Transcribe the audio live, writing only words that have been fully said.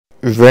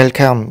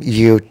Welcome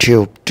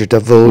YouTube to the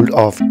world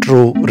of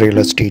true real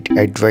estate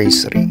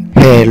advisory.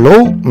 Hello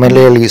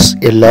Malayalis,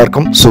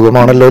 എല്ലാവർക്കും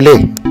സുഖമാണല്ലോ അല്ലേ?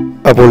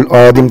 അപ്പോൾ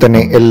ആദ്യം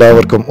തന്നെ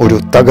എല്ലാവർക്കും ഒരു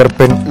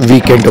തകർപ്പൻ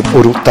വീക്കെൻഡും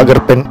ഒരു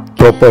തകർപ്പൻ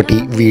പ്രോപ്പർട്ടി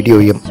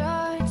വീഡിയോയും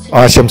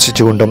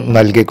ആശംസിച്ചുകൊണ്ടും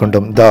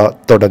നൽകിക്കൊണ്ടും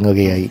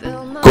തുടങ്ങുകയായി.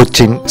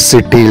 കൊച്ചിൻ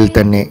സിറ്റിയിൽ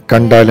തന്നെ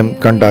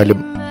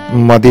കണ്ടാലും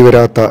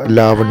മതിവരാത്ത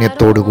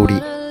ലാവണ്യത്തോടുകൂടി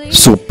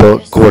super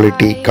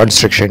quality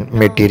construction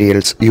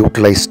materials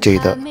utilized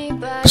ചെയ്ത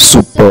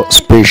super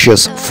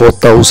spacious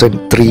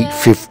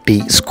 4350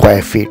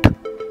 square feet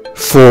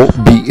 4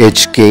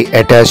 BHK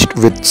attached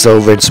with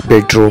servants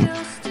bedroom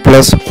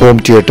plus home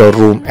theater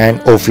room and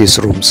office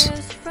rooms.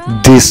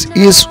 This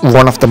is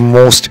one of the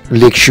most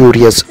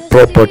luxurious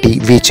property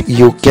which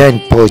you can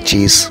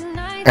purchase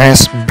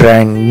as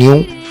brand new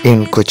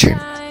in Kochi,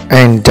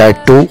 and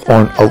that too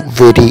on a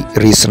very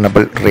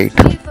reasonable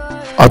rate.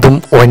 അതും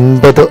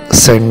 9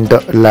 saint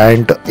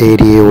land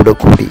ഏരിയയോട്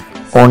കൂടി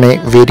on A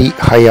very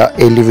higher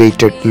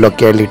elevated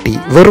locality,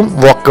 വെറും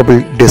walkable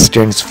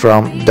distance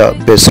from the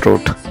bus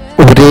route.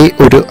 ഒരേ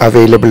ഒരു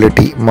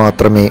availability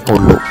മാത്രമേ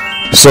ഉള്ളൂ.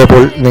 So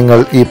അപ്പോൾ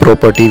നിങ്ങൾ ഈ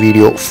പ്രോപ്പർട്ടി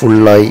വീഡിയോ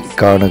ഫുള്ളായി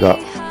കാണുക.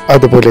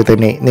 അതുപോലെ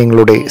തന്നെ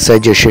നിങ്ങളുടെ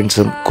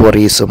സജഷൻസും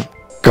ക്വറീസും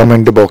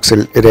കമൻറ്റ് ബോക്സിൽ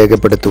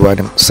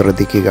രേഖപ്പെടുത്തുവാനും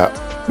ശ്രദ്ധിക്കുക.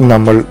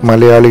 നമ്മൾ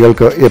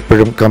മലയാളികൾക്ക്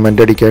എപ്പോഴും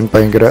കമൻ്റ് അടിക്കാൻ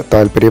ഭയങ്കര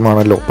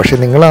താല്പര്യമാണല്ലോ, പക്ഷെ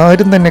നിങ്ങൾ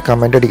ആരും തന്നെ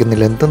കമൻ്റ്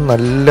അടിക്കുന്നില്ല. എന്ത്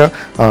നല്ല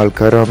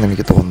ആൾക്കാരാണെന്ന്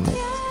എനിക്ക് തോന്നുന്നു.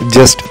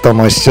 ജസ്റ്റ്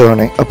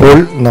തമാശയാണ്. അപ്പോൾ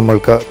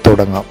നമ്മൾക്ക്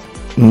തുടങ്ങാം.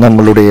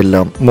 നമ്മളുടെ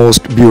എല്ലാം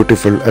മോസ്റ്റ്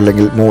ബ്യൂട്ടിഫുൾ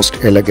അല്ലെങ്കിൽ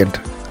മോസ്റ്റ് എലഗൻറ്റ്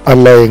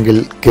അല്ല എങ്കിൽ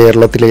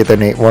കേരളത്തിലെ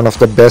തന്നെ one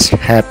of the best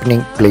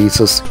happening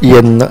places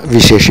എന്ന്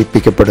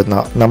വിശേഷിപ്പിക്കപ്പെടുന്ന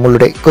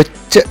നമ്മളുടെ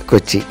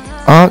കൊച്ചി,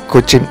 ആ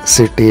കൊച്ചിൻ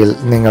സിറ്റിയിൽ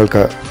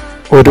നിങ്ങൾക്ക്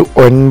ഒരു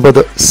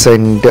 9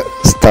 സെന്റ്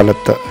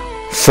സ്ഥലത്ത്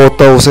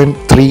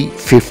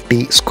 4350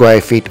 സ്ക്വയർ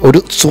ഫീറ്റ് ഒരു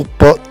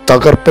സൂപ്പർ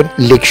തകർപ്പൻ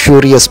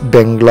ലക്ഷൂറിയസ്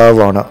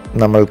ബംഗ്ലാവാണ്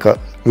നമ്മൾക്ക്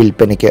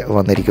വിൽപ്പനയ്ക്ക്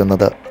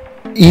വന്നിരിക്കുന്നത്.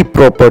 ഈ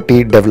പ്രോപ്പർട്ടി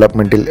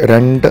ഡെവലപ്മെൻറ്റിൽ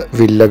 2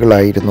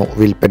 വില്ലകളായിരുന്നു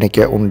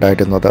വിൽപ്പനയ്ക്ക്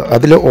ഉണ്ടായിരുന്നത്.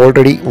 അതിൽ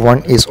already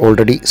 1 is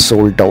already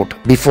sold out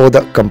before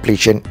the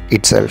completion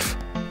it self.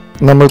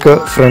 നമ്മൾക്ക്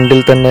ഫ്രണ്ടിൽ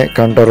തന്നെ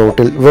കണ്ട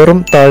റൂട്ടിൽ വെറും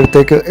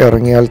താഴത്തേക്ക്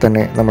ഇറങ്ങിയാൽ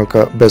തന്നെ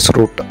നമ്മൾക്ക് ബസ്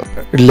റൂട്ട്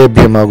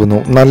ലഭ്യമാകുന്നു.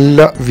 നല്ല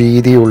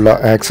വീതിയുള്ള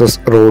ആക്സസ്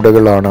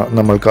റോഡുകളാണ്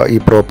നമ്മൾക്ക് ഈ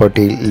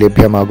പ്രോപ്പർട്ടിയിൽ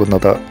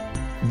ലഭ്യമാകുന്നത്.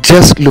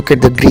 Just look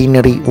at the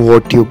greenery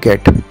what you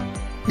get.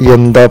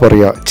 എന്താ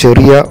പറയുക,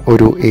 ചെറിയ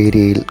ഒരു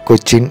ഏരിയയിൽ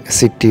കൊച്ചിൻ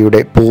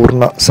സിറ്റിയുടെ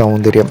പൂർണ്ണ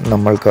സൗന്ദര്യം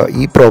നമ്മൾക്ക്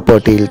ഈ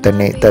പ്രോപ്പർട്ടിയിൽ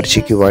തന്നെ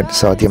ദർശിക്കുവാൻ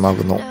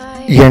സാധ്യമാകുന്നു.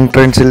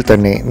 എൻട്രൻസിൽ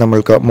തന്നെ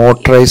നമ്മൾക്ക്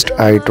മോട്ടറൈസ്ഡ്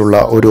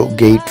ആയിട്ടുള്ള ഒരു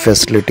ഗേറ്റ്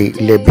ഫെസിലിറ്റി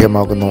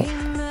ലഭ്യമാകുന്നു.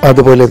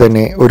 അതുപോലെ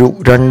തന്നെ ഒരു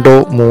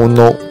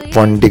 2-3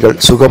 വണ്ടികൾ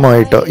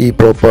സുഖമായിട്ട് ഈ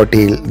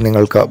പ്രോപ്പർട്ടിയിൽ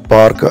നിങ്ങൾക്ക്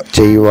പാർക്ക്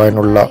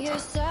ചെയ്യുവാനുള്ള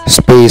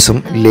സ്പേസും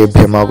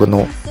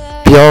ലഭ്യമാകുന്നു.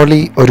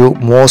 പ്യോർലി ഒരു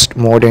മോസ്റ്റ്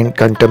മോഡേൺ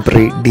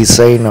കണ്ടംപററി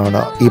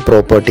ഡിസൈനാണ് ഈ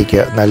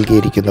പ്രോപ്പർട്ടിക്ക്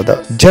നൽകിയിരിക്കുന്നത്.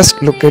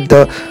 Just look at the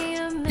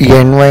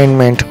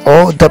environment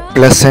or the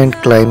pleasant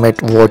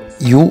climate what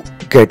you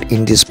get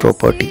in this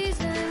property.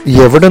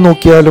 എവിടെ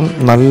നോക്കിയാലും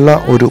നല്ല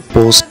ഒരു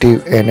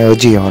പോസിറ്റീവ്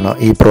എനർജിയാണ്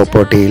ഈ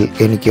പ്രോപ്പർട്ടിയിൽ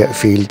എനിക്ക്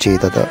ഫീൽ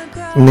ചെയ്തത്.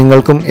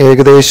 നിങ്ങൾക്കും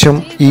ഏകദേശം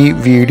ഈ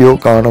വീഡിയോ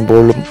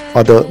കാണുമ്പോഴും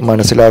അത്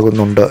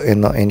മനസ്സിലാകുന്നുണ്ട്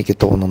എന്ന് എനിക്ക്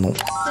തോന്നുന്നു.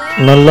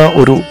 നല്ല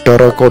ഒരു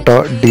ടെറക്കോട്ട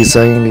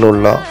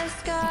ഡിസൈനിലുള്ള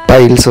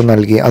ടൈൽസ്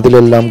നൽകി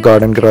അതിലെല്ലാം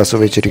ഗാർഡൻ ഗ്രാസ്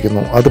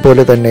വെച്ചിരിക്കുന്നു.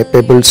 അതുപോലെ തന്നെ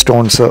പെബിൾ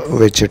സ്റ്റോൺസ്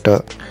വെച്ചിട്ട്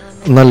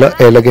നല്ല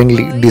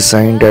എലഗൻ്റ്ലി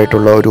ഡിസൈൻഡ്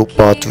ആയിട്ടുള്ള ഒരു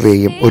പാത്ത്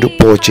വേയും ഒരു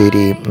പോച്ച്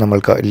ഏരിയയും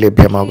നമ്മൾക്ക്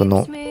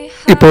ലഭ്യമാകുന്നു.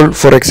 ഇപ്പോൾ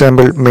ഫോർ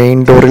എക്സാമ്പിൾ മെയിൻ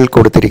ഡോറിൽ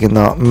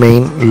കൊടുത്തിരിക്കുന്ന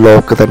മെയിൻ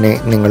ലോക്ക് തന്നെ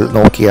നിങ്ങൾ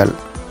നോക്കിയാൽ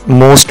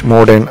മോസ്റ്റ്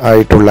മോഡേൺ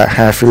ആയിട്ടുള്ള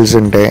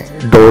ഹാഫിൽസിൻ്റെ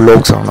ഡോർ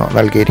ലോക്സ് ആണ്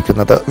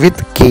നൽകിയിരിക്കുന്നത്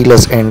വിത്ത്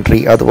കീലെസ് എൻട്രി,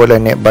 അതുപോലെ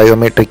തന്നെ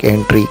biometric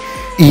entry,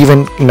 even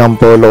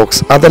number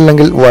locks,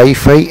 അതല്ലെങ്കിൽ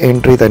വൈഫൈ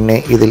എൻട്രി തന്നെ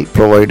ഇതിൽ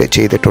പ്രൊവൈഡ്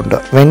ചെയ്തിട്ടുണ്ട്.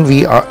 When we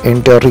are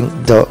entering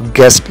the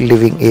guest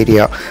living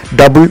area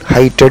double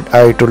heighted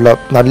ആയിട്ടുള്ള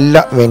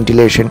നല്ല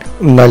വെന്റിലേഷൻ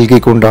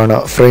നൽകിക്കൊണ്ടാണ്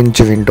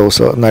ഫ്രഞ്ച്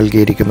വിൻഡോസ്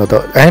നൽകിയിരിക്കുന്നത്.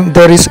 And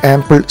there is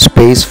ample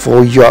space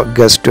for your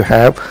guest to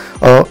have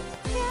A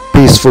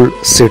peaceful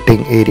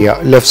sitting area.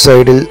 Left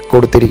സൈഡിൽ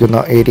കൊടുത്തിരിക്കുന്ന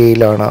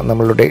ഏരിയയിലാണ്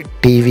നമ്മളുടെ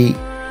TV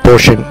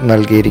പോർഷൻ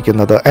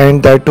നൽകിയിരിക്കുന്നത്.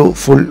 And that to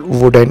full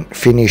wooden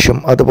ഫിനിഷും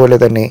അതുപോലെ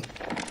തന്നെ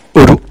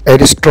ഒരു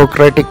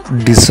അരിസ്റ്റോക്രാറ്റിക്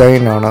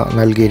ഡിസൈനാണ്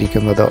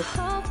നൽകിയിരിക്കുന്നത്.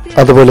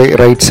 അതുപോലെ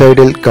റൈറ്റ്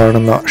സൈഡിൽ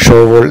കാണുന്ന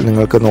ഷോവോൾ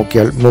നിങ്ങൾക്ക്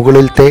നോക്കിയാൽ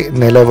മുകളിലത്തെ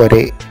നില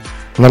വരെ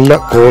നല്ല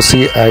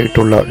കോസി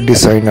ആയിട്ടുള്ള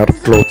ഡിസൈനർ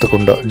ക്ലോത്ത്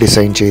കൊണ്ട്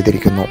ഡിസൈൻ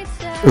ചെയ്തിരിക്കുന്നു.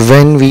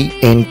 When we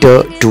enter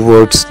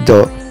towards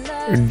the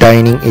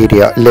dining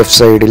area left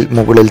സൈഡിൽ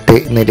മുകളിലത്തെ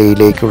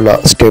നിലയിലേക്കുള്ള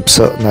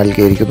സ്റ്റെപ്സ്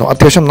നൽകിയിരിക്കുന്നു.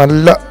 അത്യാവശ്യം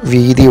നല്ല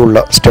വീതിയുള്ള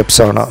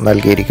സ്റ്റെപ്സാണ്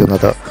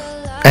നൽകിയിരിക്കുന്നത്.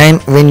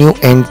 And when you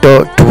enter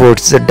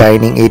towards the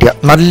dining area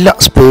നല്ല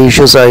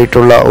സ്പേഷ്യസ്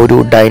ആയിട്ടുള്ള ഒരു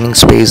ഡൈനിങ്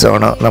സ്പേസ്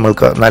ആണ്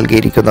നമ്മൾക്ക്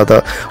നൽകിയിരിക്കുന്നത്.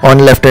 On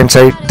left hand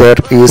side there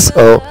is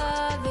A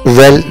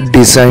well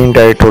designed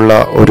ആയിട്ടുള്ള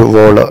ഒരു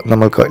വോള്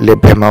നമുക്ക്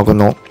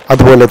ലഭ്യമാകുന്നു.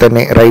 അതുപോലെ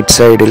തന്നെ റൈറ്റ്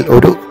സൈഡിൽ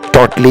ഒരു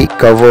ടോട്ടലി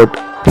കവേർഡ്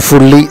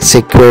ഫുള്ളി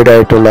സെക്യൂർഡ്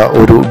ആയിട്ടുള്ള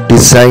ഒരു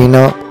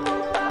designer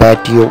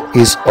patio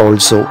is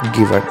also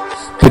given.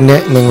 പിന്നെ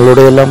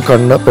നിങ്ങളുടെ എല്ലാം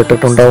കണ്ണ്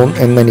പെട്ടിട്ടുണ്ടാവും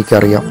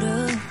എന്നെനിക്കറിയാം.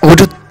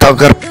 ഒരു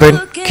തകർപ്പൻ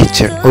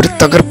കിച്ചൺ, ഒരു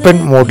തകർപ്പൻ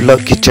modular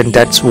kitchen.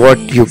 That's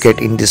what you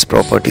get in this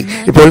property.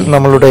 ഇപ്പോൾ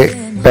നമ്മളുടെ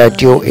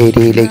പാറ്റിയോ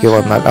ഏരിയയിലേക്ക്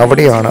വന്നാൽ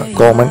അവിടെയാണ്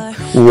കോമൺ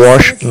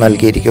വാഷ്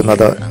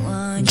നൽകിയിരിക്കുന്നത്.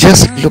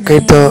 Just look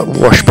at the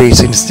wash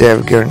basins.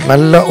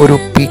 നല്ല ഒരു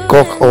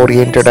പീകോക്ക്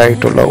ഓറിയൻറ്റഡ്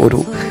ആയിട്ടുള്ള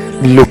ഒരു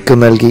ലുക്ക്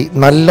നൽകി,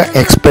 നല്ല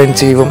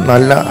എക്സ്പെൻസീവും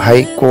നല്ല ഹൈ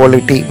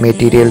ക്വാളിറ്റി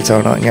മെറ്റീരിയൽസ്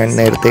ആണ് ഞാൻ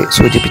നേരത്തെ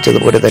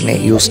സൂചിപ്പിച്ചതുപോലെ തന്നെ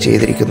യൂസ്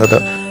ചെയ്തിരിക്കുന്നത്.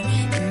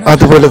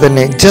 അതുപോലെ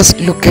തന്നെ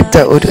ജസ്റ്റ് ലുക്ക്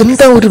അറ്റ്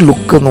എന്താ ഒരു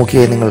ലുക്ക്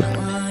നോക്കിയേ നിങ്ങൾ.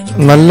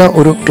 നല്ല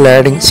ഒരു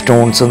ക്ലാഡിംഗ്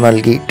സ്റ്റോൺസ്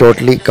നൽകി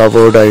ടോട്ടലി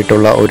കവേർഡ്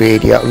ആയിട്ടുള്ള ഒരു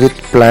area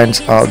with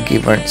plants are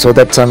given so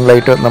that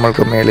sunlight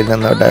നമ്മൾക്ക് മേളിൽ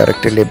നിന്ന്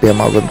ഡയറക്റ്റ്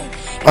ലഭ്യമാകുന്നു.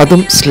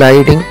 അതും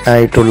സ്ലൈഡിംഗ്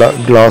ആയിട്ടുള്ള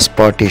ഗ്ലാസ്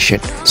പാർട്ടീഷൻ.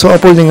 സോ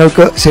അപ്പോൾ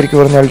നിങ്ങൾക്ക്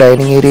ശരിക്കും പറഞ്ഞാൽ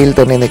ഡൈനിങ് ഏരിയയിൽ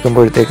തന്നെ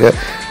നിൽക്കുമ്പോഴത്തേക്ക്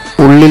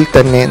ഉള്ളിൽ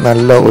തന്നെ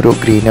നല്ല ഒരു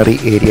ഗ്രീനറി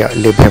ഏരിയ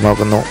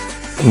ലഭ്യമാകുന്നു.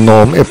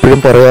 നോം എപ്പോഴും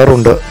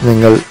പറയാറുണ്ട്,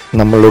 നിങ്ങൾ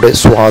നമ്മളുടെ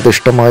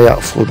സ്വാദിഷ്ടമായ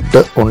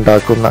ഫുഡ്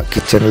ഉണ്ടാക്കുന്ന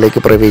കിച്ചണിലേക്ക്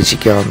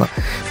പ്രവേശിക്കാമെന്ന്.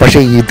 പക്ഷേ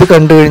ഇത്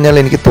കണ്ടു കഴിഞ്ഞാൽ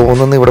എനിക്ക്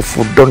തോന്നുന്നു ഇവിടെ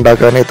ഫുഡ്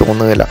ഉണ്ടാക്കാനേ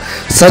തോന്നുകയില്ല.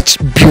 Such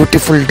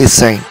beautiful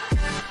design.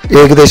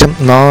 ഏകദേശം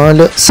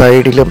 4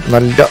 സൈഡിലും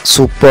നല്ല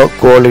സൂപ്പർ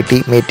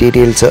ക്വാളിറ്റി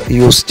മെറ്റീരിയൽസ്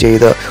യൂസ്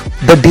ചെയ്ത്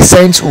the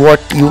designs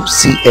what you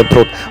see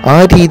abroad ആ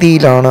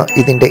രീതിയിലാണ്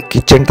ഇതിൻ്റെ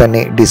കിച്ചൺ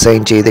തന്നെ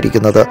ഡിസൈൻ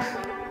ചെയ്തിരിക്കുന്നത്.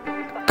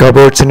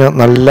 കബേർഡ്സിന്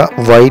നല്ല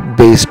വൈറ്റ്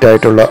ബേസ്ഡ്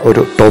ആയിട്ടുള്ള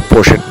ഒരു ടോപ്പ്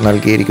പോർഷൻ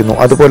നൽകിയിരിക്കുന്നു.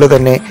 അതുപോലെ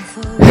തന്നെ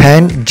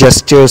ഹാൻഡ്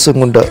ജസ്റ്റേഴ്സും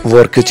കൊണ്ട്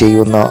വർക്ക്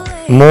ചെയ്യുന്ന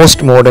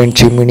മോസ്റ്റ് മോഡേൺ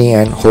ചിമ്മിനി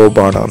ആൻഡ്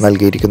ഹോബാണ്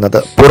നൽകിയിരിക്കുന്നത്.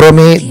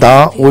 പുറമേ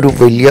ഒരു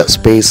വലിയ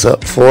space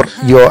for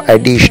your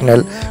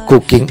additional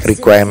cooking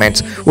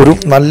requirements. ഒരു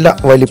നല്ല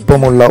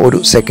വലിപ്പമുള്ള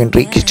ഒരു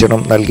സെക്കൻഡറി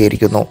കിച്ചണും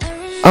നൽകിയിരിക്കുന്നു.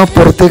 ആ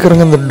പുറത്തേക്ക്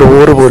ഇറങ്ങുന്ന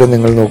ഡോറ് പോലും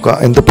നിങ്ങൾ നോക്കുക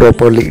എന്ത്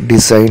പ്രോപ്പർലി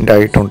ഡിസൈൻഡ്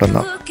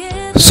ആയിട്ടുണ്ടെന്ന്.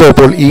 സോ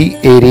അപ്പോൾ ഈ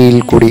ഏരിയയിൽ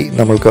കൂടി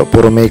നമ്മൾക്ക്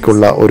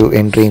പുറമേക്കുള്ള ഒരു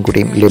എൻട്രിയും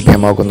കൂടിയും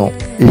ലഭ്യമാകുന്നു.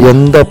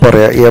 എന്താ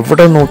പറയുക,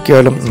 എവിടെ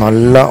നോക്കിയാലും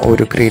നല്ല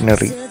ഒരു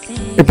ഗ്രീനറി.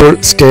 ഇപ്പോൾ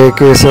സ്റ്റേ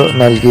കേസ്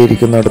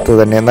നൽകിയിരിക്കുന്നിടത്ത്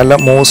തന്നെ നല്ല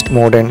മോസ്റ്റ്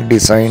മോഡേൺ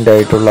ഡിസൈൻഡ്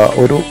ആയിട്ടുള്ള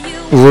ഒരു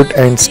വുഡ്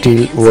ആൻഡ്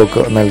സ്റ്റീൽ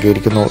വർക്ക്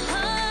നൽകിയിരിക്കുന്നു.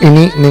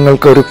 ഇനി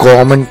നിങ്ങൾക്ക് ഒരു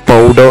കോമൺ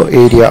പൗഡർ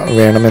ഏരിയ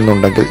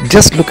വേണമെന്നുണ്ടെങ്കിൽ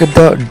just look at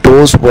the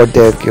dose what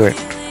they have given.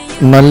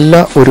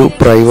 നല്ല ഒരു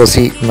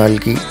പ്രൈവസി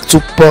നൽകി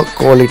സൂപ്പർ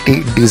ക്വാളിറ്റി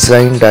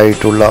ഡിസൈൻഡ്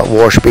ആയിട്ടുള്ള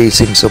വാഷ്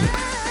ബേസിൻസും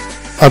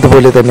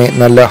അതുപോലെ തന്നെ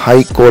നല്ല high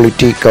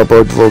quality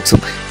cupboard വർക്ക്സും.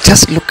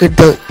 Just look at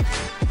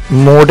the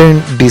modern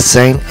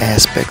design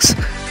aspects.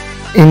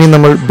 ഇനി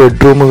നമ്മൾ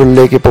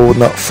ബെഡ്റൂമുകളിലേക്ക്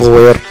പോകുന്ന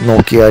ഫോയർ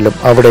നോക്കിയാലും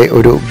അവിടെ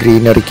ഒരു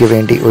ഗ്രീനറിക്ക്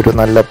വേണ്ടി ഒരു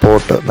നല്ല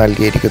പോട്ട്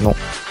നൽകിയിരിക്കുന്നു.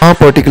 ആ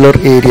പർട്ടിക്കുലർ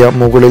ഏരിയ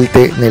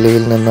മുകളിലത്തെ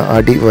നിലയിൽ നിന്ന്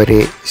അടി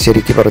വരെ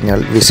ശരിക്കും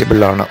പറഞ്ഞാൽ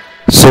വിസിബിൾ ആണ്.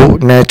 സോ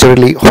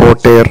നാച്ചുറലി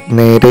ഹോട്ട് എയർ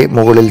നേരെ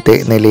മുകളിലത്തെ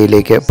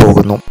നിലയിലേക്ക്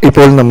പോകുന്നു.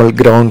 ഇപ്പോൾ നമ്മൾ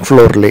ഗ്രൗണ്ട്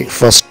ഫ്ലോറിലെ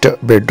ഫസ്റ്റ്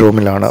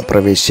ബെഡ്റൂമിലാണ്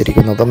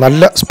പ്രവേശിച്ചിരിക്കുന്നത്.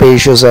 നല്ല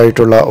സ്പേഷ്യസ്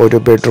ആയിട്ടുള്ള ഒരു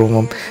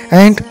ബെഡ്റൂമും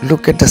and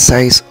look at the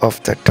size of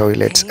the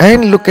toilets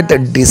and look at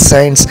the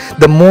designs,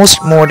 the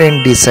most modern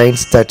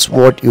designs. That's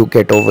what you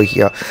get over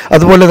here.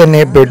 അതുപോലെ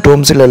തന്നെ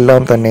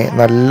ബെഡ്റൂംസിലെല്ലാം തന്നെ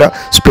നല്ല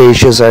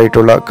സ്പേഷ്യസ്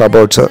ആയിട്ടുള്ള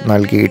കബോർഡ്സ്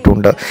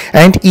നൽകിയിട്ടുണ്ട്.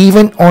 And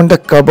even on the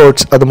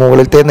cupboards, അത്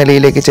മുകളിലത്തെ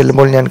നിലയിലേക്ക്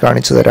ചെല്ലുമ്പോൾ ഞാൻ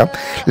കാണിച്ചു തരാം,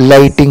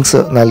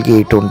 ലൈറ്റിങ്സ്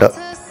നൽകിയിട്ടുണ്ട്.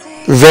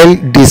 Well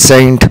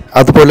designed.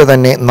 അതുപോലെ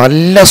തന്നെ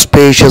നല്ല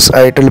സ്പേഷ്യസ്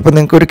ആയിട്ടുള്ള, ഇപ്പോൾ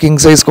നിങ്ങൾക്ക് ഒരു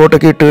കിങ് സൈസ്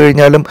കോട്ടൊക്കെ ഇട്ട്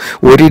കഴിഞ്ഞാലും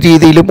ഒരു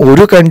രീതിയിലും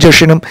ഒരു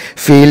കൺജഷനും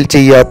ഫീൽ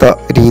ചെയ്യാത്ത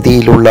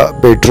രീതിയിലുള്ള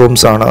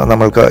ബെഡ്റൂംസ് ആണ്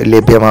നമ്മൾക്ക്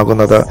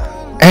ലഭ്യമാകുന്നത്.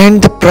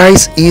 And the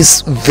price is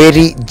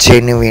very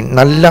genuine.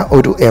 നല്ല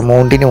ഒരു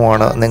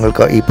എമൗണ്ടിനുമാണ്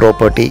നിങ്ങൾക്ക് ഈ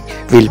പ്രോപ്പർട്ടി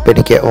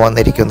വിൽപ്പനയ്ക്ക്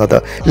വന്നിരിക്കുന്നത്.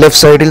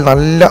 ലെഫ്റ്റ് സൈഡിൽ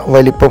നല്ല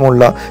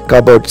വലിപ്പമുള്ള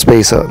കബേർഡ്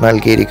സ്പേസ്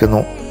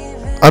നൽകിയിരിക്കുന്നു.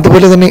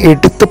 അതുപോലെ തന്നെ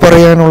എടുത്തു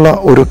പറയാനുള്ള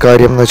ഒരു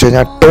കാര്യം എന്ന് വെച്ച്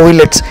കഴിഞ്ഞാൽ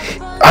ടോയ്ലറ്റ്സ്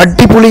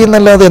അടിപൊളി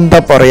എന്നല്ലാതെ എന്താ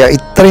പറയുക,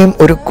 ഇത്രയും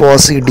ഒരു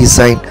Kosi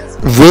design,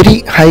 very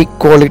high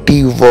quality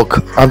work,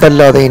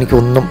 അതല്ലാതെ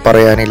എനിക്കൊന്നും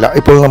പറയാനില്ല.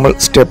 ഇപ്പോൾ നമ്മൾ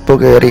സ്റ്റെപ്പ്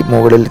കയറി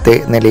മുകളിലത്തെ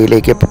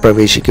നിലയിലേക്ക്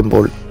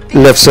പ്രവേശിക്കുമ്പോൾ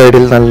ലെഫ്റ്റ്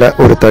സൈഡിൽ നല്ല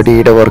ഒരു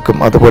തടിയുടെ വർക്കും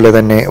അതുപോലെ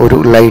തന്നെ ഒരു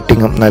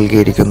ലൈറ്റിങ്ങും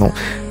നൽകിയിരിക്കുന്നു.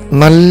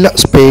 നല്ല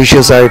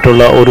സ്പേഷ്യസ്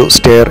ആയിട്ടുള്ള ഒരു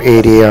സ്റ്റെയർ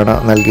ഏരിയയാണ്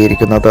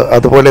നൽകിയിരിക്കുന്നത്.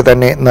 അതുപോലെ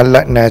തന്നെ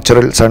നല്ല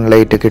നാച്ചുറൽ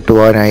സൺലൈറ്റ്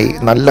കിട്ടുവാനായി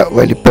നല്ല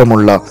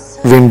വലിപ്പമുള്ള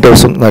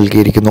വിൻഡോസും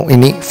നൽകിയിരിക്കുന്നു.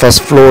 ഇനി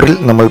ഫസ്റ്റ് ഫ്ലോറിൽ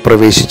നമ്മൾ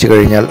പ്രവേശിച്ചു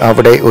കഴിഞ്ഞാൽ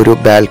അവിടെ ഒരു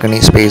ബാൽക്കണി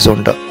സ്പേസ്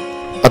ഉണ്ട്.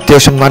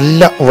 അത്യാവശ്യം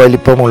നല്ല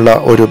വലിപ്പമുള്ള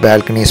ഒരു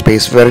ബാൽക്കണി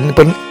സ്പേസ്.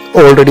 ഇപ്പം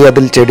ഓൾറെഡി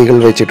അതിൽ ചെടികൾ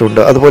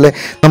വെച്ചിട്ടുണ്ട്. അതുപോലെ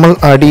നമ്മൾ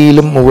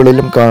അടിയിലും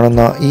മുകളിലും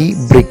കാണുന്ന ഈ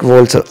ബ്രിക്ക്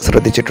വാൾസ്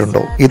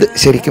ശ്രദ്ധിച്ചിട്ടുണ്ടോ? ഇത്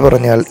ശരിക്കും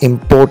പറഞ്ഞാൽ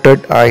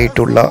ഇമ്പോർട്ടഡ്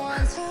ആയിട്ടുള്ള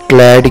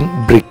ക്ലാഡിംഗ്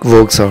ബ്രിക്ക്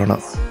വർക്ക്സ് ആണ്.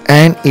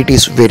 And it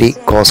is very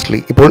costly.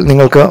 ഇപ്പോൾ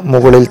നിങ്ങൾക്ക്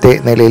മുകളിലത്തെ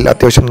നിലയിൽ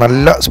അത്യാവശ്യം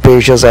നല്ല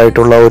സ്പേഷ്യസ്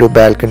ആയിട്ടുള്ള ഒരു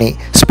ബാൽക്കണി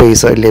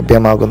സ്പേസ്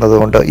ലഭ്യമാകുന്നത്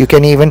കൊണ്ട് you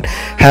can even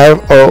have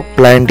A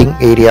planting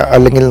area,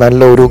 അല്ലെങ്കിൽ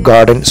നല്ലൊരു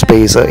ഗാർഡൻ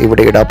സ്പേസ്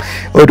ഇവിടെ ഇടാം.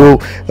 ഒരു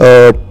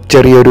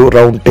ചെറിയൊരു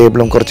റൗണ്ട്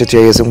ടേബിളും കുറച്ച്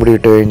ചെയർസും കൂടി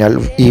ഇട്ട് കഴിഞ്ഞാൽ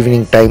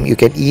evening time you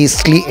can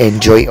easily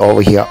enjoy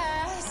over here.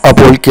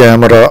 അപ്പോൾ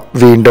ക്യാമറ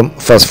വീണ്ടും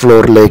first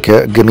ഫ്ലോറിലേക്ക്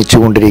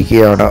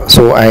ഗമിച്ചുകൊണ്ടിരിക്കുകയാണ്.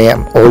 So I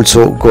am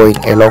also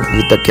going along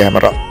with the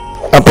camera.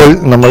 അപ്പോൾ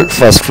നമ്മൾ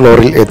ഫസ്റ്റ്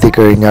ഫ്ലോറിൽ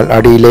എത്തിക്കഴിഞ്ഞാൽ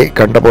അടിയിലെ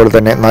കണ്ട പോലെ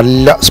തന്നെ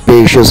നല്ല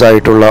സ്പേഷ്യസ്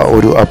ആയിട്ടുള്ള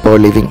ഒരു അപ്പർ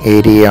ലിവിംഗ്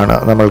ഏരിയയാണ്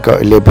നമ്മൾക്ക്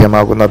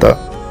ലഭ്യമാകുന്നത്.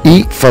 ഈ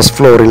ഫസ്റ്റ്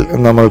ഫ്ലോറിൽ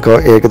നമ്മൾക്ക്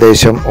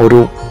ഏകദേശം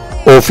ഒരു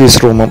ഓഫീസ്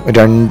റൂമും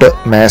 2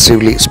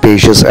 മാസീവ്ലി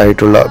സ്പേഷ്യസ്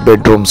ആയിട്ടുള്ള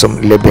ബെഡ്റൂംസും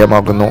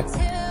ലഭ്യമാകുന്നു.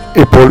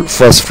 ഇപ്പോൾ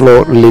ഫസ്റ്റ് ഫ്ലോർ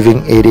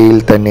ലിവിംഗ്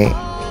ഏരിയയിൽ തന്നെ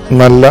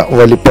നല്ല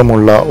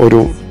വലിപ്പമുള്ള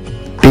ഒരു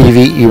TV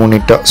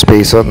യൂണിറ്റ്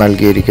സ്പേസ്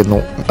നൽകിയിരിക്കുന്നു.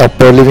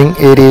 അപ്പർ ലിവിംഗ്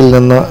ഏരിയയിൽ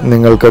നിന്ന്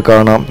നിങ്ങൾക്ക്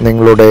കാണാം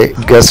നിങ്ങളുടെ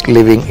ഗസ്റ്റ്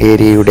ലിവിംഗ്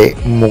ഏരിയയുടെ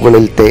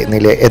മുകളിലത്തെ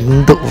നില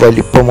എന്ത്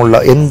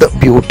വലിപ്പമുള്ള എന്ത്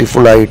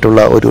ബ്യൂട്ടിഫുൾ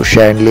ആയിട്ടുള്ള ഒരു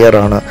ഷാൻലിയർ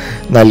ആണ്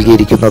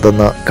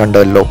നൽകിയിരിക്കുന്നതെന്ന്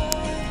കണ്ടല്ലോ.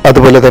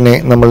 അതുപോലെ തന്നെ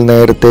നമ്മൾ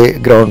നേരത്തെ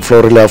ഗ്രൗണ്ട്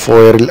ഫ്ലോറിൽ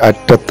ഫോയറിൽ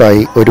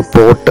അറ്റത്തായി ഒരു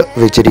പോട്ട്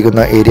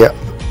വെച്ചിരിക്കുന്ന ഏരിയ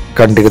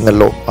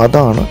കണ്ടിരുന്നല്ലോ,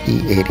 അതാണ് ഈ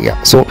ഏരിയ.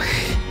 സോ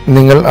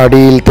നിങ്ങൾ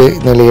അടിയിലത്തെ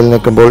നിലയിൽ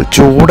നിൽക്കുമ്പോൾ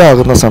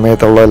ചൂടാകുന്ന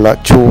സമയത്തുള്ള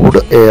ചൂട്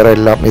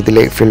എയറെല്ലാം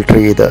ഇതിലെ ഫിൽട്ടർ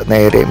ചെയ്ത്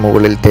നേരെ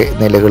മുകളിലത്തെ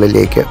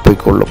നിലകളിലേക്ക്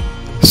പോയിക്കൊള്ളും.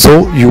 So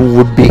you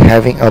would be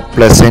having A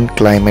pleasant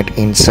climate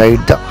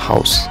inside the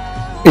house.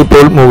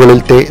 ഇപ്പോൾ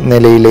മുകളിലത്തെ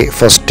നിലയിലെ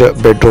ഫസ്റ്റ്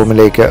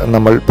ബെഡ്റൂമിലേക്ക്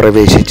നമ്മൾ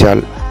പ്രവേശിച്ചാൽ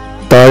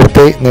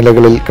താഴത്തെ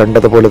നിലകളിൽ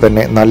കണ്ടതുപോലെ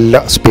തന്നെ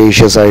നല്ല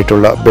സ്പേഷ്യസ്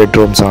ആയിട്ടുള്ള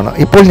ബെഡ്റൂംസ് ആണ്.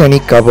 ഇപ്പോൾ ഞാൻ ഈ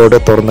കബോർഡ്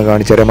തുറന്ന്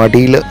കാണിച്ചു തരാം.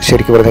 അടിയിൽ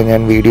ശരിക്കും പറഞ്ഞാൽ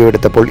ഞാൻ വീഡിയോ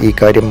എടുത്തപ്പോൾ ഈ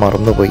കാര്യം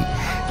മറന്നുപോയി.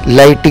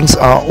 Lightings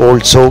are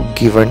also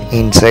given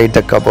inside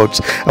the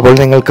cupboards. അപ്പോൾ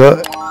നിങ്ങൾക്ക്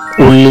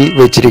ഉള്ളിൽ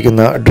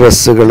വെച്ചിരിക്കുന്ന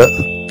ഡ്രസ്സുകൾ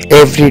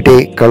എവ്രി ഡേ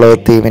കളർ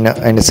തീമിന്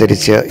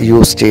അനുസരിച്ച്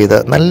യൂസ് ചെയ്ത്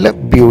നല്ല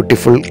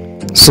ബ്യൂട്ടിഫുൾ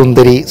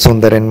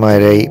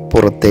സുന്ദരന്മാരായി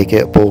പുറത്തേക്ക്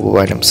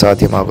പോകുവാനും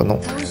സാധ്യമാകുന്നു.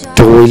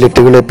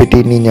 ടോയ്ലറ്റുകളെ പറ്റി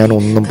ഇനി ഞാൻ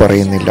ഒന്നും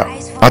പറയുന്നില്ല.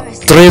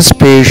 അത്രയും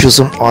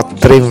സ്പേഷ്യസും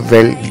അത്രയും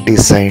വെൽ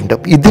ഡിസൈൻഡ്.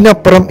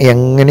 ഇതിനപ്പുറം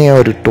എങ്ങനെയാണ്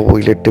ഒരു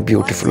ടോയ്ലറ്റ്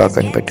ബ്യൂട്ടിഫുൾ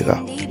ആക്കാൻ പറ്റുക?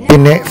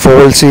 പിന്നെ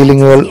ഫോൾ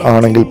സീലിങ്ങുകൾ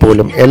ആണെങ്കിൽ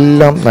പോലും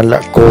എല്ലാം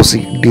നല്ല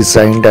കോസി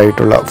ഡിസൈൻഡ്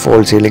ആയിട്ടുള്ള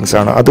ഫോൾ സീലിങ്സ്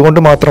ആണ്.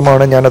 അതുകൊണ്ട്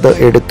മാത്രമാണ് ഞാനത്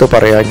എടുത്തു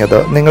പറയാഞ്ഞത്.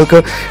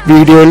 നിങ്ങൾക്ക്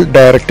വീഡിയോയിൽ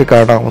ഡയറക്റ്റ്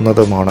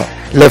കാണാവുന്നതുമാണ്.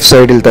 ലെഫ്റ്റ്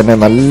സൈഡിൽ തന്നെ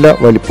നല്ല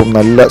വലിപ്പം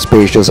നല്ല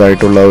സ്പേഷ്യസ്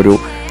ആയിട്ടുള്ള ഒരു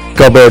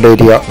കബേർഡ്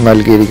ഏരിയ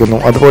നൽകിയിരിക്കുന്നു.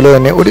 അതുപോലെ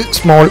തന്നെ ഒരു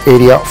small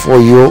area for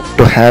you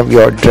to have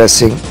your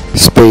dressing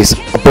space.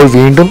 അപ്പോൾ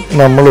വീണ്ടും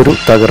നമ്മളൊരു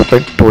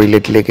തകർപ്പൻ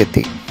ടോയ്ലറ്റിലേക്ക്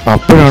എത്തി.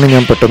 അപ്പോഴാണ്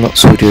ഞാൻ പെട്ടെന്ന്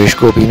സുരേഷ്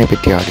ഗോപിനെ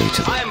പറ്റി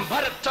ആലോചിച്ചത്.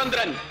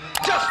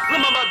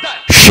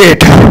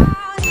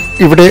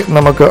 ഇവിടെ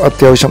നമുക്ക്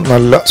അത്യാവശ്യം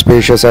നല്ല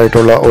സ്പേഷ്യസ്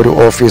ആയിട്ടുള്ള ഒരു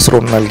ഓഫീസ്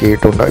റൂം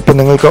നൽകിയിട്ടുണ്ട്. ഇപ്പം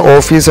നിങ്ങൾക്ക്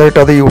ഓഫീസായിട്ട്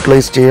അത്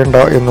യൂട്ടിലൈസ് ചെയ്യേണ്ട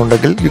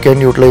എന്നുണ്ടെങ്കിൽ you can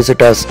utilise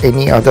it as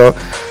any other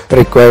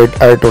required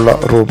ആയിട്ടുള്ള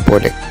റൂം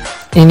പോലെ.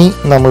 ഇനി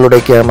നമ്മളുടെ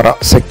ക്യാമറ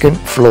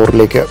സെക്കൻഡ്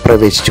ഫ്ലോറിലേക്ക്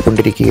പ്രവേശിച്ചു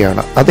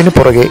കൊണ്ടിരിക്കുകയാണ്. അതിന്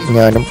പുറകെ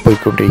ഞാനും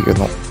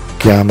പോയിക്കൊണ്ടിരിക്കുന്നു.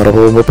 ക്യാമറ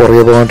പോകുമ്പോൾ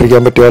പുറകെ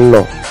പോകാണ്ടിരിക്കാൻ പറ്റുമല്ലോ.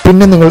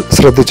 പിന്നെ നിങ്ങൾ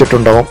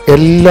ശ്രദ്ധിച്ചിട്ടുണ്ടാവും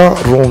എല്ലാ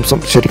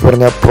റൂംസും ശരിക്കും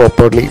പറഞ്ഞാൽ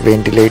പ്രോപ്പർലി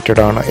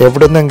വെന്റിലേറ്റഡ് ആണ്.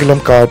 എവിടെന്നെങ്കിലും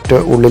കാറ്റ്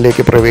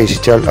ഉള്ളിലേക്ക്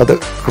പ്രവേശിച്ചാൽ അത്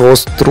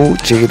ക്രോസ് ത്രൂ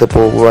ചെയ്ത്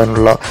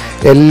പോകുവാനുള്ള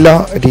എല്ലാ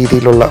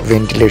രീതിയിലുള്ള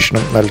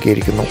വെന്റിലേഷനും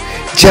നൽകിയിരിക്കുന്നു.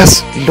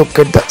 Just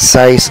look at the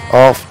size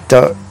of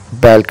the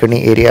balcony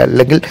area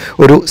അല്ലെങ്കിൽ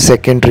ഒരു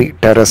സെക്കൻഡറി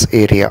ടെറസ്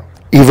ഏരിയ.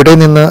 ഇവിടെ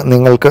നിന്ന്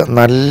നിങ്ങൾക്ക്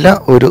നല്ല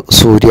ഒരു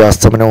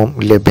സൂര്യാസ്തമനവും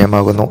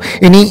ലഭ്യമാകുന്നു.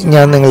 ഇനി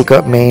ഞാൻ നിങ്ങൾക്ക്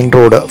മെയിൻ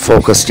റോഡ്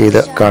ഫോക്കസ് ചെയ്ത്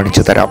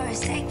കാണിച്ചു തരാം.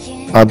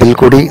 അതിൽ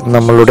കൂടി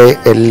നമ്മളുടെ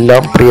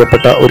എല്ലാം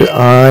പ്രിയപ്പെട്ട ഒരു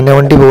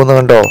ആനവണ്ടി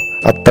പോകുന്നുണ്ടോ?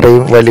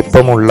 അത്രയും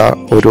വലിപ്പമുള്ള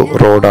ഒരു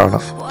റോഡാണ്.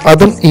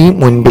 അതും ഈ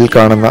മുൻപിൽ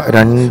കാണുന്ന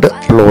 2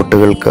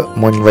 പ്ലോട്ടുകൾക്ക്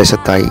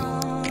മുൻവശത്തായി.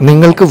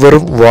 നിങ്ങൾക്ക്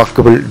വെറും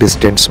വാക്കബിൾ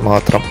ഡിസ്റ്റൻസ്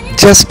മാത്രം.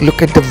 Just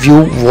look at the view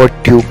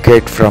what you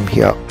get from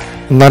here.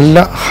 നല്ല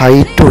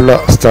ഹൈറ്റുള്ള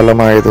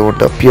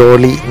സ്ഥലമായതുകൊണ്ട്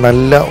പ്യോർലി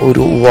നല്ല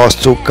ഒരു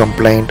വാസ്തു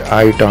കംപ്ലൈൻറ്റ്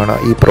ആയിട്ടാണ്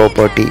ഈ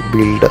പ്രോപ്പർട്ടി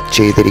ബിൽഡ്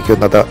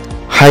ചെയ്തിരിക്കുന്നത്.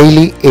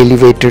 ഹൈലി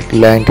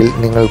എലിവേറ്റഡ് ലാൻഡിൽ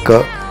നിങ്ങൾക്ക്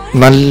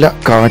നല്ല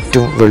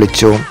കാറ്റും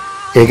വെളിച്ചവും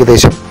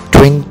ഏകദേശം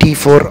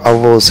 24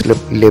 hours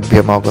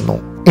ലഭ്യമാകുന്നു.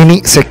 ഇനി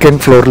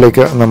സെക്കൻഡ്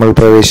ഫ്ലോറിലേക്ക് നമ്മൾ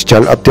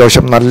പ്രവേശിച്ചാൽ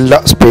അത്യാവശ്യം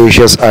നല്ല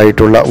സ്പേഷ്യസ്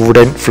ആയിട്ടുള്ള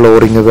വുഡൻ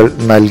ഫ്ലോറിങ്ങുകൾ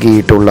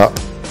നൽകിയിട്ടുള്ള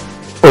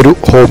ഒരു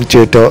ഹോം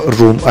തിയേറ്റർ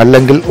റൂം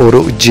അല്ലെങ്കിൽ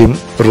ഒരു ജിം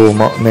റൂം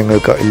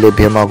നിങ്ങൾക്ക്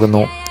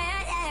ലഭ്യമാകുന്നു.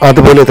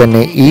 അതുപോലെ തന്നെ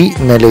ഈ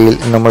നിലയിൽ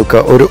നമ്മൾക്ക്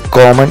ഒരു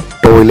common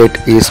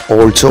toilet is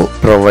also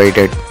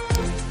provided.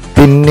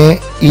 പിന്നെ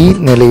ഈ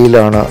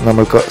നിലയിലാണ്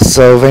നമുക്ക്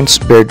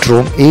സെർവൻറ്റ്സ്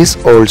bedroom is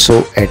also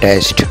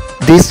attached.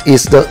 This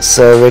is the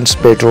സെർവൻറ്റ്സ്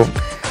bedroom.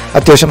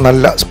 അത്യാവശ്യം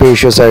നല്ല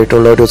സ്പേഷ്യസ്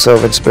ആയിട്ടുള്ള ഒരു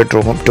സെർവൻറ്റ്സ്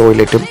ബെഡ്റൂമും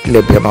ടോയ്ലറ്റും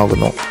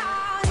ലഭ്യമാകുന്നു.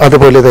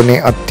 അതുപോലെ തന്നെ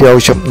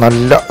അത്യാവശ്യം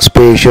നല്ല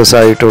സ്പേഷ്യസ്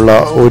ആയിട്ടുള്ള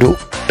ഒരു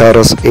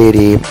ടെറസ്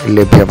ഏരിയയും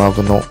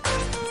ലഭ്യമാകുന്നു.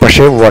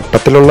 പക്ഷേ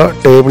വട്ടത്തിലുള്ള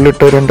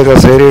ടേബിളിട്ട് 2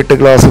 കസേരയിട്ട്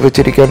ഗ്ലാസ്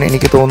വെച്ചിരിക്കാൻ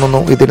എനിക്ക് തോന്നുന്നു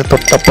ഇതിന്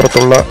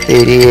തൊട്ടപ്പുറത്തുള്ള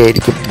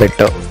ഏരിയയായിരിക്കും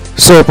ബെറ്റർ.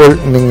 സോ അപ്പോൾ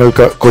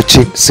നിങ്ങൾക്ക്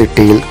കൊച്ചി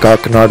സിറ്റിയിൽ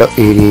കാക്കനാട്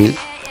ഏരിയയിൽ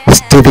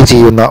സ്ഥിതി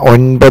ചെയ്യുന്ന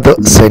 9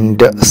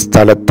 സെൻറ്റ്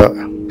സ്ഥലത്ത്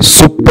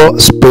super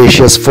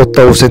spacious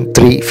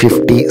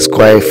 4350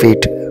 square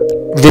feet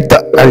with the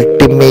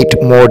ultimate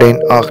modern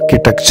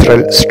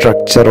architectural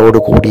സ്ട്രക്ചറോട്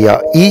കൂടിയ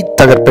ഈ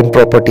തകർപ്പൻ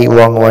പ്രോപ്പർട്ടി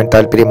വാങ്ങുവാൻ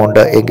താല്പര്യമുണ്ട്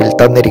എങ്കിൽ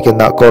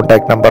തന്നിരിക്കുന്ന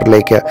കോൺടാക്ട്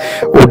നമ്പറിലേക്ക്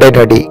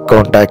ഉടനടി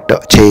കോൺടാക്ട്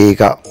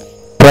ചെയ്യുക.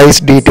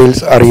 പ്രൈസ്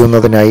ഡീറ്റെയിൽസ്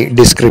അറിയുന്നതിനായി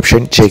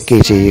ഡിസ്ക്രിപ്ഷൻ ചെക്ക്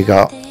ചെയ്യുക.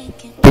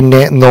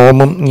 പിന്നെ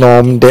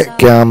നോമിൻ്റെ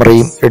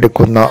ക്യാമറയും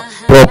എടുക്കുന്ന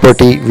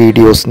പ്രോപ്പർട്ടി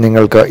വീഡിയോസ്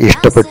നിങ്ങൾക്ക്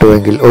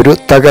ഇഷ്ടപ്പെട്ടുവെങ്കിൽ ഒരു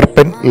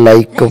തകർപ്പൻ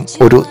ലൈക്കും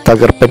ഒരു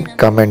തകർപ്പൻ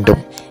കമൻറ്റും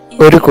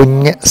ഒരു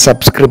കുഞ്ഞ്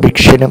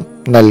സബ്സ്ക്രിപ്ഷനും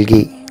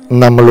നൽകി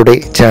നമ്മളുടെ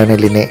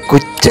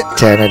കൊച്ചു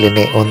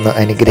ചാനലിനെ ഒന്ന്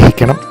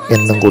അനുഗ്രഹിക്കണം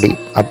എന്നും കൂടി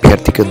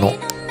അഭ്യർത്ഥിക്കുന്നു.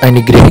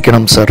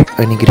 അനുഗ്രഹിക്കണം സർ,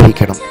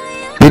 അനുഗ്രഹിക്കണം.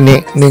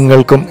 പിന്നെ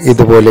നിങ്ങൾക്കും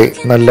ഇതുപോലെ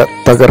നല്ല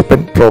തകർപ്പൻ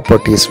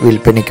പ്രോപ്പർട്ടീസ്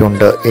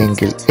വിൽപ്പനയ്ക്കുണ്ട്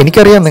എങ്കിൽ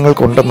എനിക്കറിയാം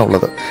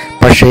നിങ്ങൾക്കുണ്ടെന്നുള്ളത്,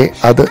 പക്ഷേ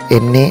അത്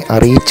എന്നെ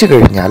അറിയിച്ചു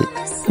കഴിഞ്ഞാൽ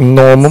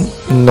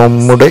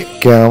നമ്മുടെ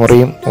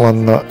ക്യാമറയും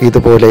വന്ന്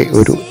ഇതുപോലെ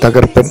ഒരു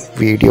തകർപ്പൻ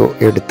വീഡിയോ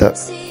എടുത്ത്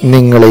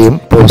നിങ്ങളെയും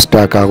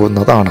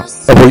പോസ്റ്റാക്കാവുന്നതാണ്.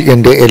 അപ്പോൾ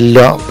എൻ്റെ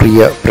എല്ലാ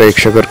പ്രിയ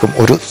പ്രേക്ഷകർക്കും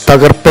ഒരു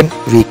തകർപ്പൻ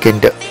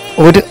വീക്കെൻഡ്,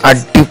 ഒരു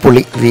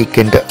അടിപൊളി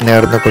വീക്കെൻഡ്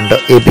നേർന്നുകൊണ്ട്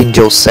Ebin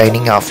Jose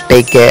signing off.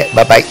 Take care,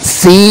 bye bye,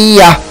 see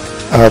യാ.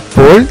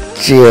 അപ്പോൾ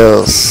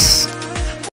ചിയേഴ്സ്.